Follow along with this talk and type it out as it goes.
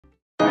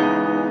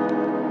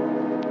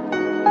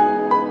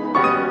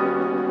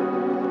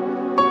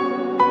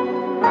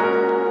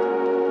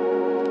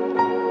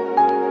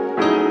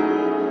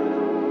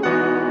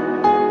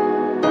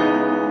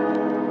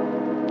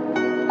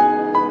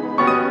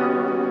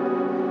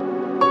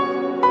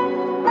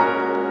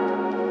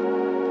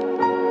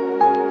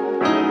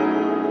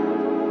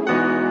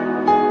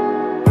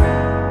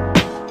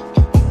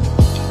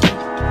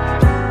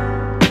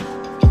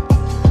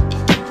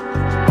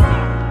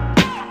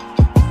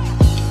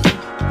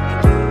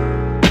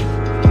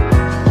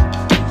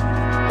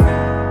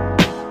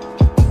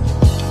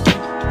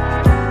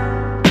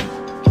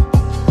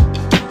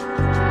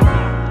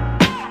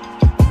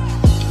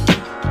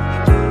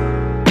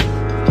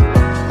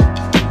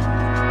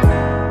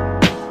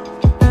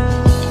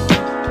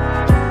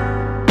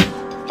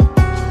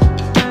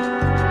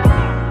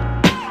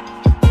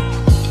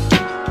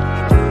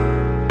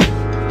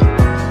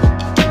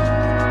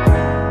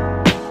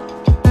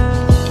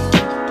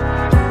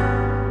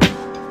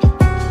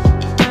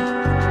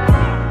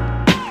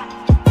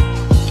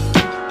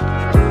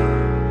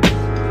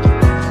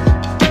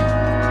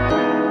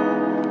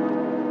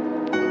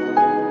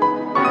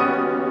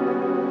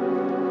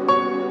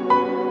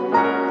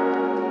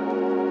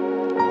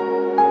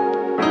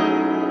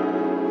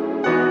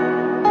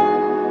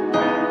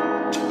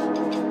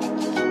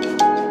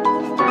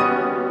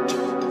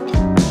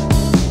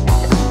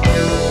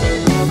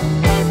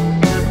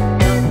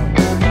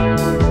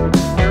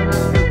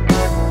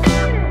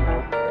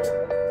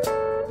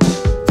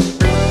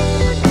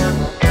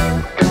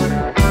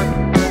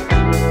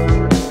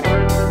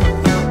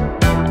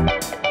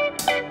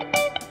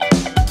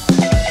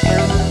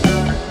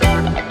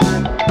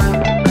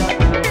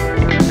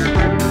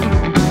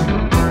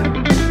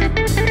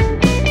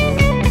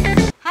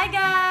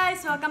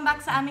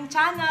aming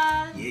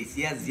channel. Yes,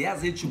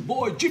 it's your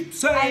boy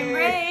Gypsy! I'm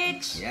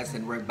Rach! Yes,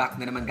 and we're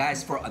back na naman guys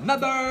for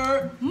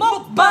another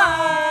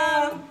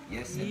mukbang!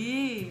 Yes,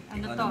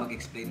 ano to? Ano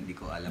mag-explain? Hindi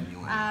ko alam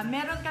yung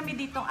meron kami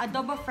ditong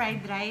adobo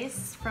fried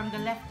rice from the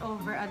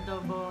leftover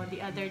adobo the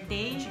other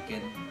day.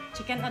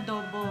 Chicken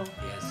adobo.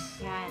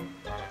 Yes. Yan.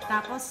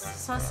 Tapos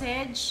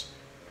sausage,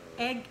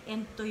 egg,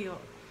 and tuyo.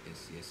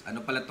 Yes.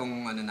 Ano pala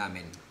tong ano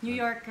namin? New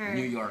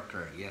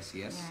Yorker. Yes.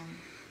 Yan.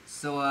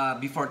 So,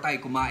 before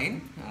tayo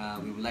kumain,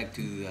 we would like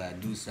to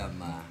do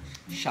some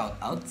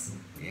shout-outs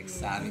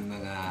sa aming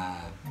mga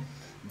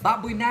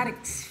Baboy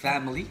Natics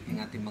family,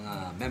 yung ating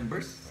mga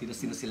members.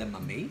 Sino sila,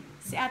 Mamay?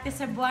 Si Ate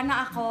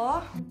Cebuana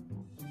ako.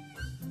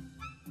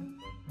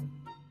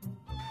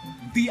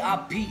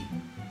 DAP.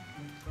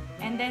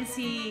 And then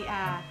si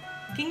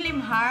King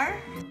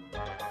Limhar.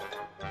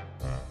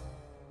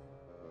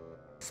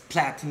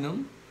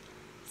 Platinum.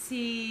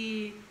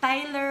 Si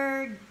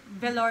Tyler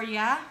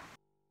Veloria.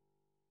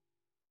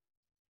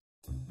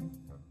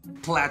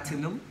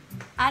 Platinum.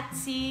 At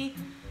si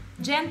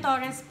Jen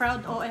Torres,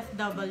 proud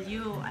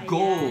OFW. Ayan.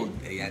 Gold.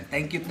 Ayan.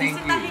 Thank you.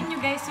 Bisitahin nyo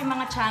guys yung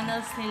mga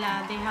channels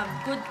nila. They have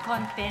good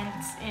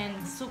contents and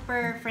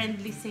super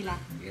friendly sila.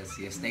 Yes.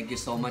 Thank you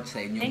so much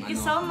sa inyong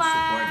support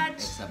at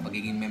sa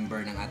pagiging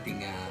member ng ating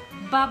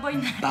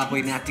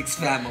Baboy Natics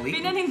family.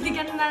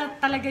 Pinanindigan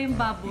na talaga yung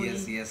baboy.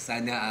 Yes.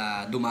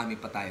 Sana dumami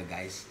pa tayo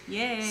guys.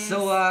 Yes.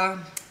 So,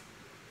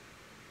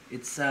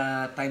 it's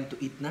time to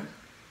eat na.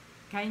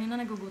 Kain na,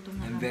 nagugutom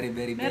na. I'm very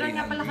Meron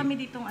nga pala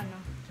hungry. kami ditong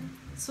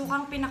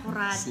sukang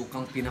pinakurat.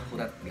 Sukang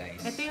pinakurat,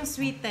 guys. Ito yung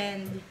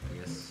sweetened.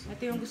 Yes.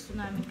 Ito yung gusto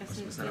namin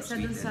kasi. Mas masarap Kesa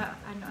dun sa,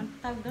 ang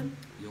tawag dun?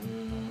 Yung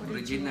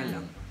original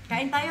lang.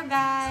 Kain tayo,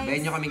 guys!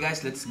 Sabayan nyo kami,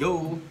 guys. Let's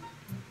go!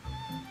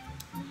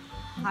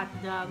 Hot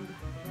dog.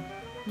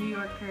 New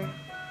Yorker.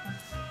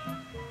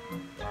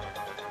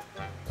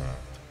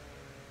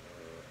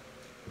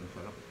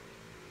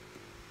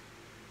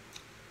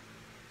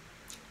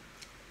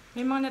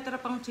 May mga natira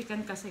pang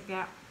chicken kasi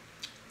kaya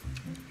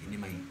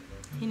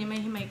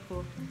hinimay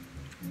ko.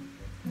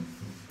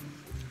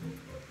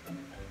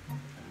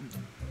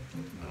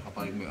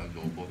 Nakakapalig may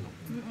adobo, no?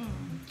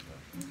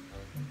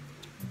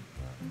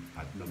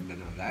 Hotdog na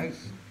lang,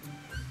 guys.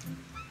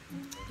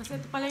 Kasi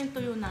ito pala yung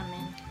tuyo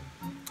namin.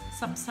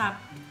 Sap-sap.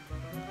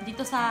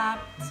 Dito sa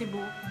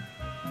Cebu,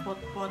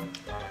 pot-pot.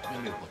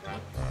 Ano yung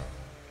pot-pot?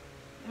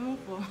 Ewan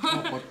ko.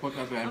 Pot-pot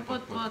kasi yan.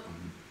 Pot-pot.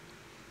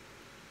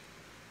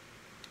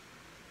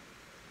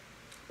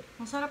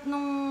 Masarap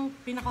nung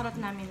pinakurat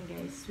namin,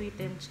 guys.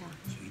 Sweetened siya.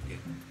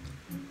 Sweetened.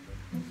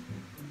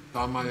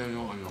 Tama yan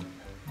yung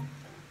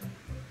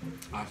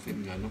asim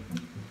niya, no?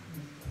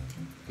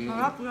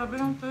 Sarap, grabe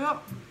ng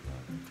tuyo.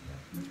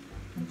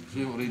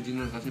 Kasi yung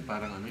original kasi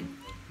parang ang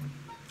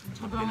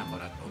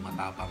pinakurat o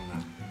matapang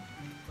na.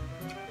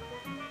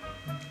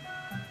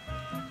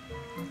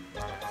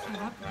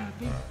 Sarap,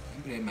 grabe.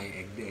 Siyempre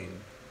may egg din.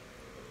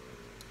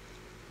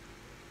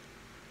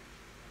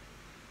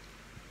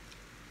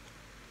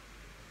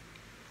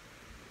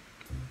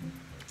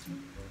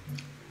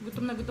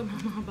 Gutom na gutom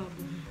ang mga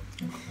baboy.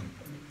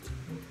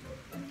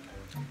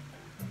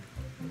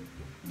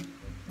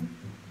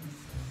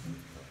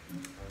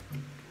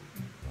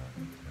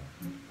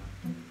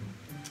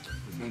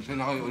 Pasensya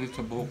na kayo ulit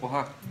sa buhok ko,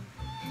 ha?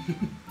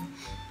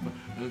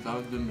 Ano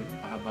tawag dun?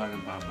 Pahaba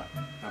ng pahaba.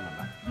 Tama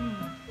ba?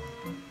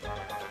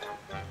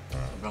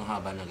 Sobrang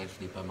haba na guys,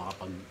 di pa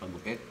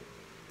makapagpagupit.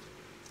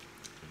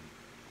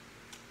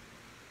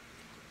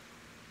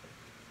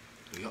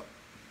 Tuyo.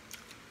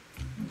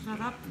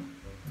 Sarap.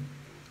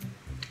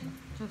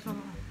 Sarap.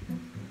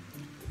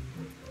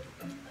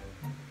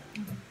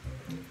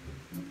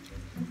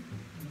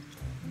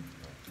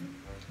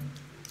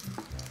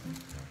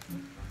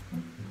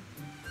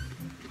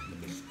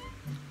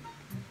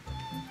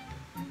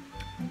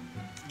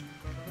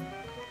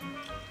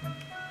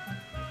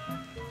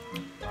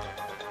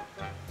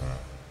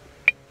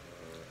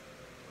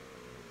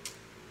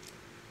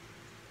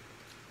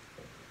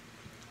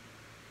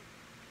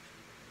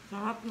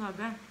 Sarap nga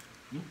ba?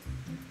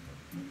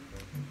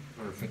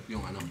 Perfect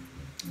yung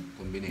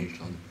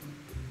combination.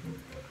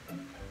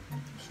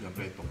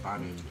 Siyempre itong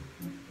kanin.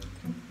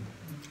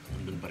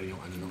 Nandun pa rin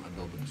yung ng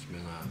adobo, tapos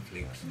may mga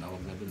flakes.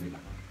 Tawag na dun, di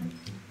ba?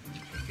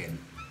 Chicken.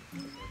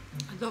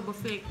 Adobo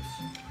flakes.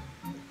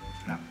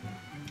 Sarap.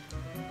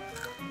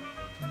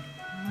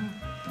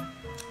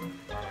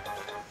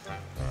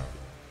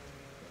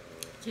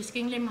 Si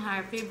King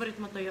Limhar,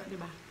 favorite mo tuyo, di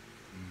ba?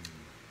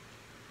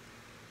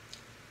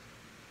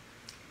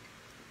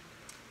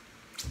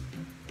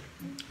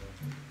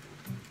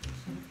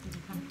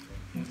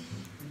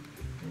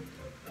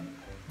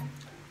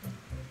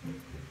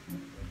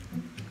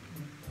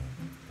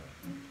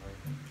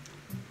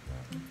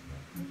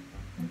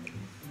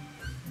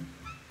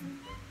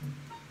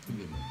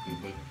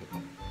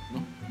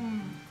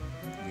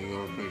 New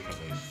Yorker siya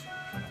guys.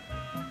 Sarap.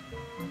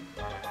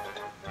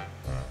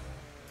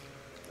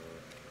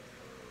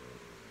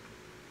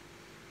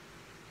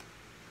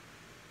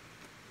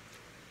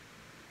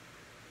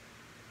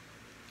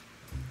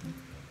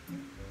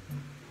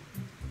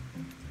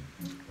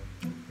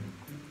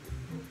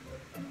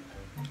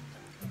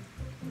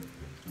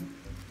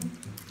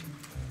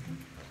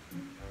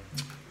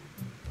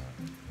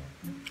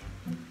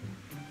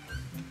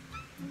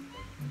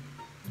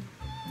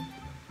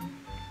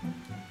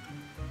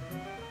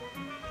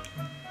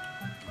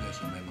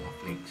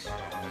 legs.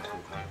 Ako na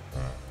suka.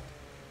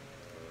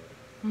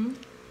 Hmm?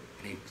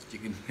 Legs,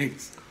 chicken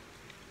legs.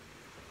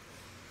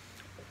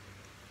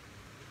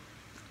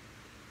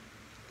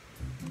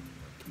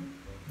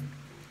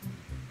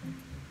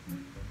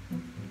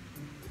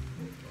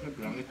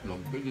 Siyempre ang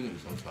itlog, pwede na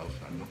isaw-saw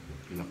sa ano,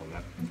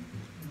 pinakulat.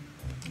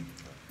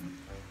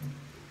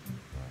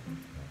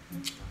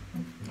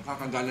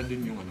 Nakakagana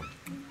din yung ano,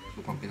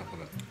 sukang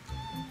pinakulat.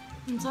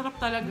 Ang sarap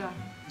talaga.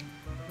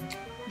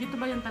 Dito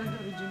ba yan talaga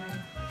original?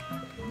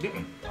 Hindi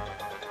eh.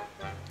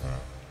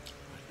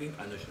 I think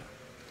ano siya.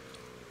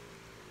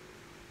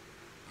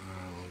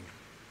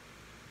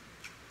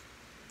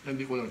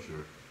 Hindi ko lang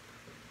sure.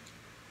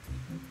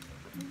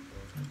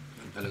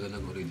 Yan talaga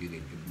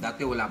nag-originate.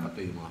 Dati wala pa to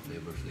yung mga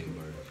flavor.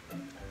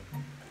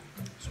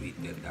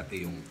 Sweeter.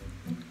 Dati yung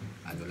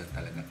ano lang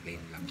talaga,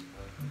 plain lang.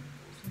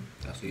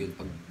 Kaso yun,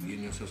 pag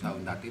yun yung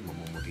susawang dati,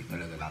 mamumuti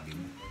talaga labi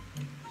mo.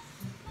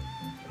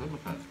 Pero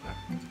masarap ka.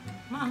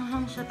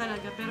 Maanghang siya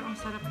talaga, pero ang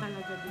sarap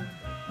talaga din.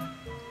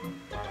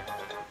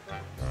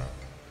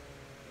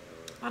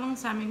 Parang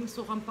sa amin,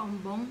 sukang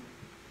paumbong.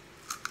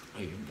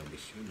 Ayun,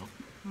 dabis yun, no?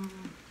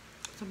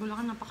 Sa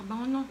Bulacan,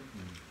 napakabango, no?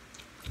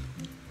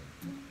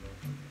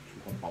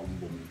 Sukang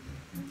paumbong.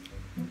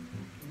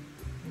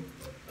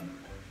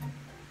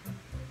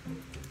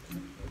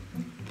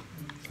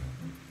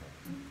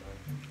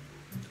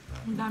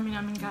 Ang dami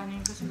namin kanin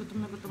kasi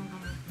gutom na gutom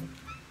kami.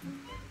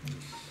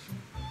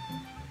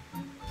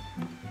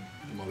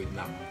 Tumawid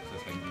na ako sa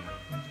side niya.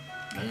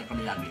 Ganyan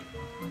kami lagi.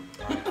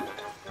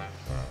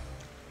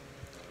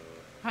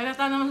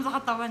 Halata naman sa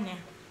katawan eh.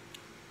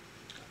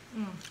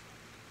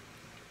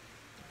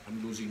 I'm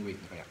losing weight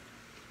na kaya.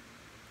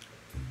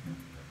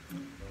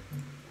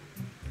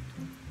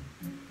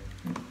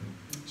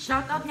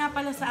 Shoutout nga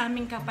pala sa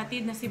aming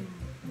kapatid na si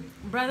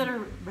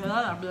Brother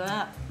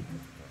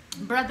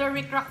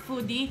Rick Rock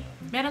Foodie.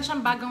 Meron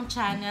siyang bagong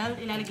channel.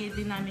 Ilalagay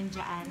din namin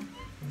dyan.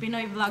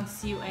 Pinoy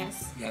Vlogs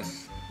US.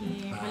 Yes.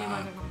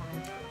 Paliwanag ko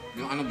mga.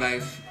 Yung ano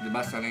guys, di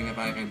ba sanay na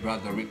tayo kay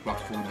Brother Rick Rock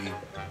Foodie.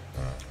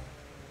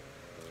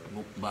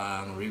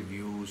 Mukbang,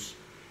 reviews,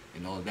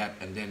 and all that.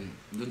 And then,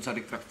 dun sa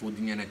Rick Rock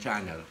Foodie niya na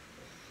channel,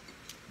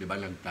 di ba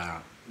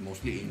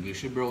mostly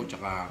English bro,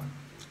 tsaka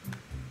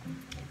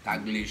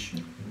Taglish.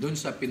 Dun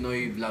sa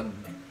Pinoy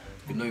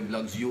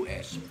Vlogs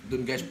US,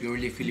 dun guys,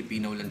 purely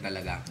Filipino lang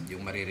talaga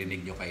yung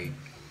maririnig nyo kay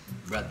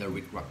Brother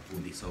Rick Rock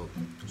Foodie. So,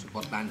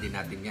 supportahan din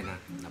natin yan ha.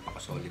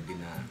 Napaka-solid din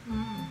na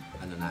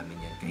ano namin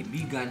yan.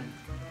 Kaibigan.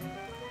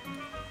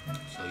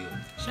 So, yun.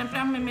 Siyempre,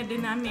 ang meme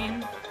din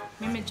namin,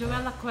 Meme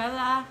Joella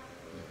Cuella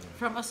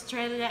from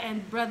Australia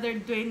and Brother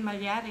Dwayne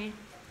Malyari.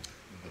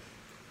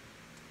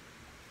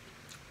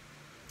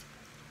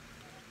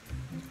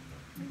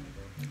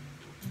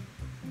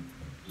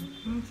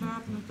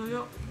 Sarap ng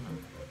tuyo.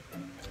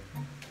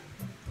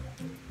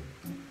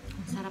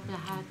 Ang sarap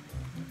lahat.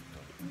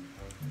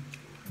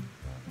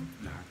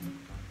 Lahat.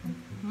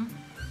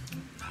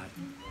 Lahat.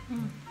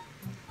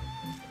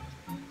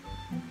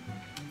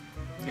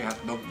 Kaya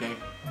hotdog tayo.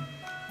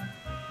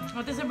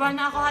 Ate si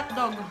na ako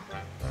hotdog.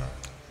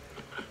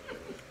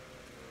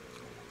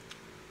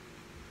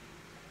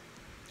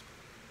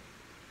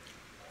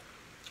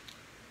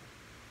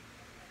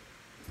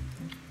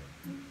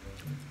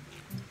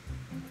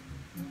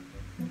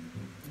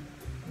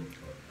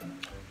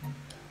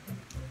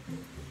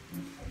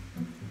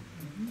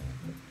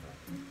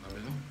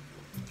 Ano?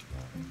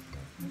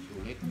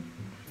 Sulit.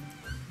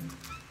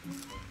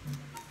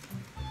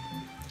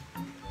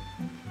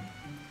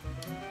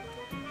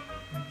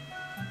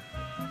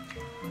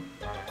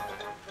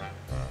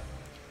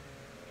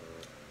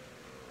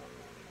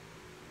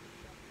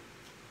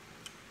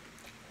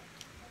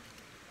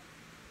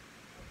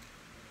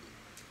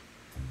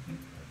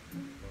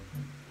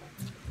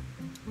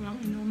 Walang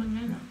inuman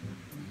ngayon ah.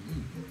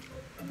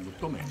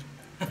 Gutom eh.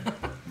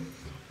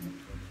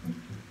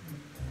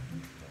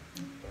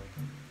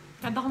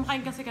 Kada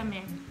kumakain kasi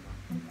kami,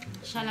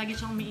 siya lagi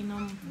siyang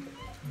umiinom.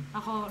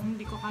 Ako,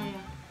 hindi ko kaya.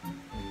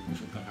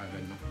 Busog ka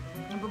kagad, no?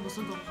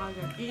 Nabubusog ako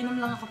kagad. Iinom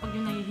lang ako pag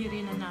yung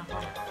nahihirinan na ako.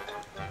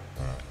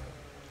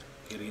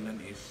 Kirinan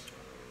is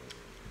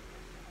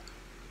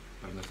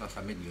pag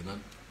nasasamid yun, no?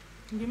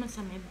 Hindi man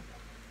samid.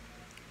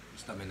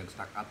 Basta may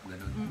nag-stack up,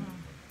 gano'n.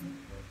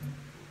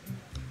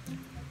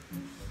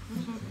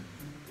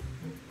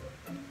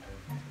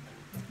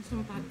 Gusto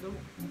mo pa hotdog?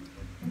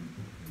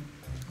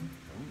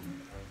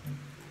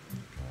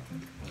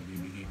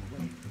 Mabibigay mo ba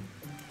eh?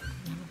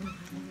 Hindi ako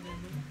kumakain ng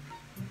gabi.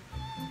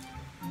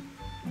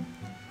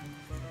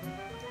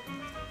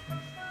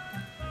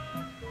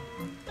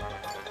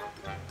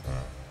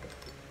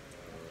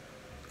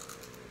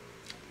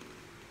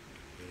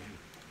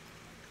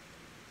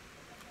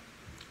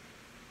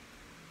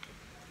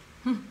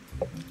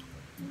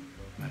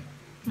 Right.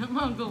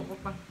 Namagaw ko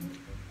pa.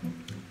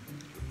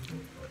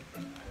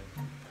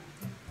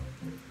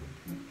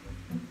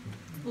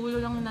 Ulo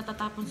lang yung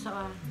natatapon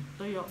sa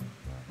tuyo.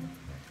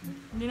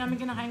 Hindi namin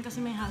kinakain kasi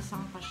may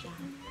hasang pa siya.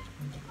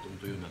 Itong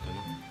tuyo na to,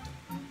 no?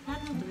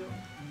 Lahat ng tuyo.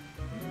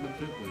 Ba't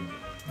tuyo po hindi?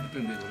 Ito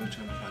hindi ko rin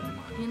siya masyado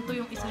mahal. Yung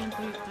tuyong isa, yung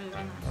tuyo talaga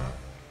na.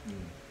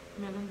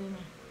 Meron din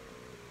eh.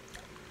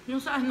 Yung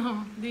sa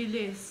ano,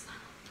 dilis.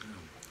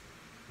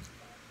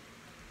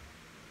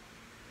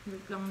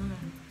 Wait lang na.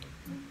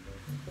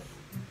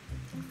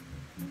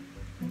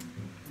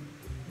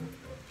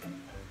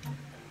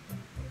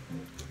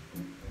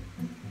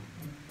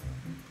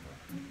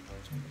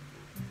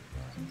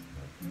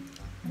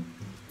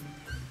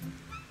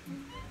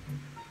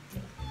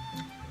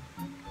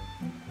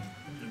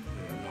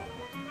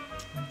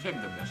 Check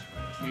the best.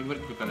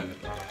 Favorite ko talaga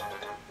ito.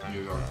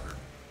 New Yorker.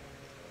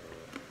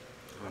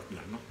 Sarap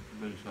niya, no?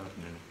 Very sarap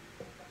niya, no?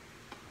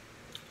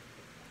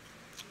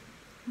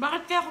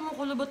 Bakit kaya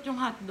kumukulubot yung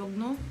hotdog,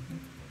 no?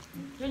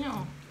 Yan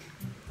oh.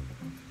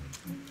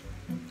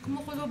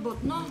 Kumukulubot,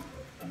 no?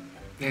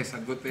 Eh,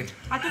 sagot eh.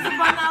 Ate,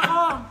 diba na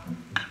ako?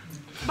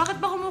 Bakit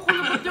ba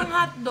kumukulubot yung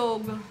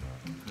hotdog?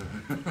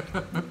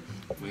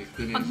 May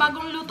explanation. Pag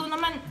bagong luto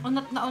naman,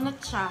 unat na unat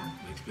siya.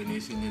 May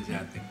explanation yan si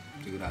ate.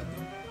 Sigurado.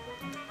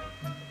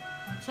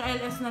 Sa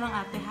LS na lang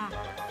ate, ha?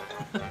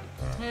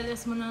 Sa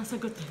LS mo na lang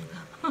sagutin.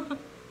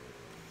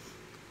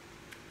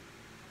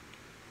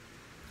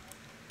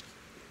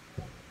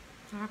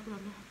 Sarap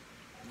lalo.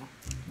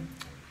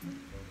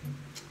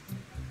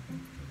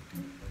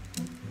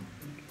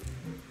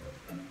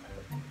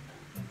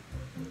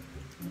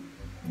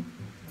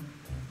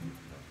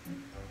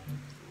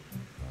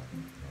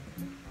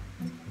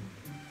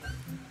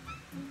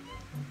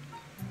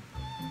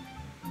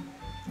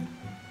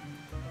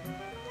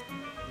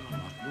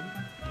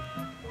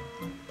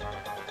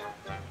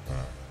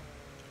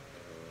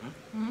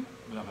 No?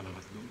 Wala ka ng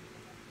hotdog?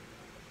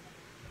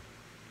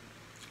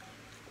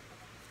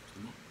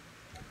 Ano?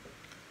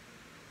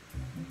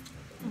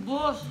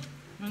 Ubos!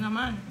 Ano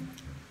naman?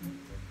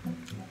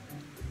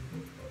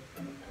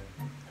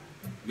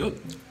 Good!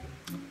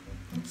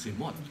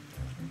 Simot!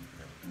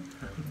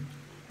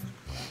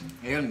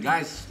 Ayun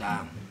guys,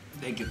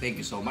 thank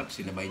you so much.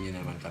 Sinabay niyo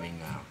naman kaming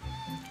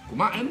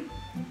kumain.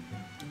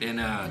 And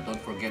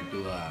don't forget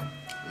to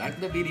like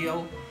the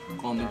video,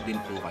 comment din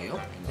po kayo,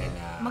 and then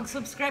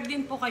Mag-subscribe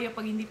din po kayo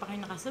pag hindi pa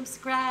kayo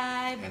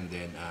nakasubscribe. and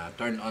then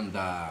turn on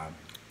the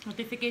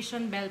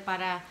Notification bell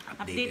para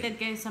updated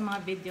kayo sa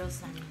mga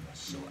videos namin.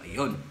 so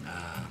ayun,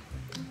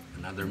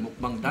 another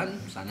mukbang done.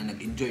 Sana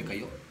nag-enjoy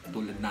kayo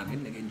tulad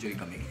namin, nag-enjoy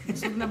kami.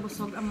 Busog na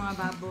busog ang mga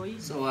baboy.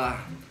 So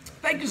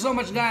thank you so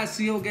much guys.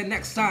 See you again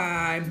next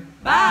time.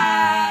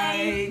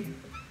 Bye!